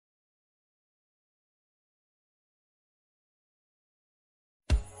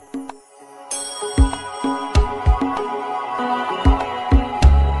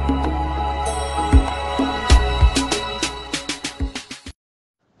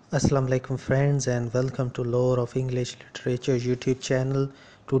Assalamu alaikum friends and welcome to Lore of English Literature YouTube channel.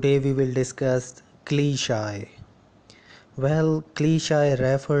 Today we will discuss cliche. Well, cliche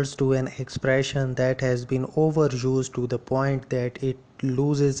refers to an expression that has been overused to the point that it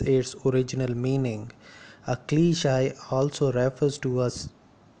loses its original meaning. A cliche also refers to a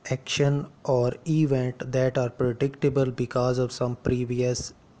action or event that are predictable because of some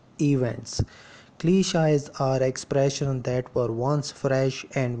previous events. Cliches are expressions that were once fresh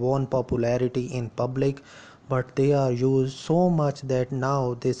and won popularity in public, but they are used so much that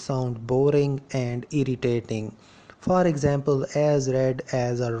now they sound boring and irritating. For example, as red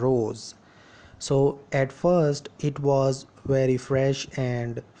as a rose. So at first it was very fresh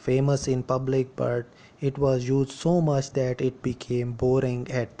and famous in public, but it was used so much that it became boring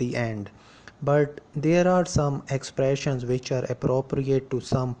at the end. But there are some expressions which are appropriate to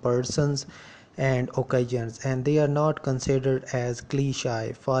some persons and occasions, and they are not considered as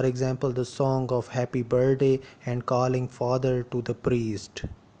cliche. For example, the song of happy birthday and calling father to the priest.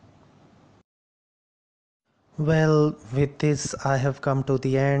 Well, with this I have come to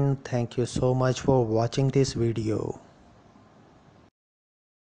the end. Thank you so much for watching this video.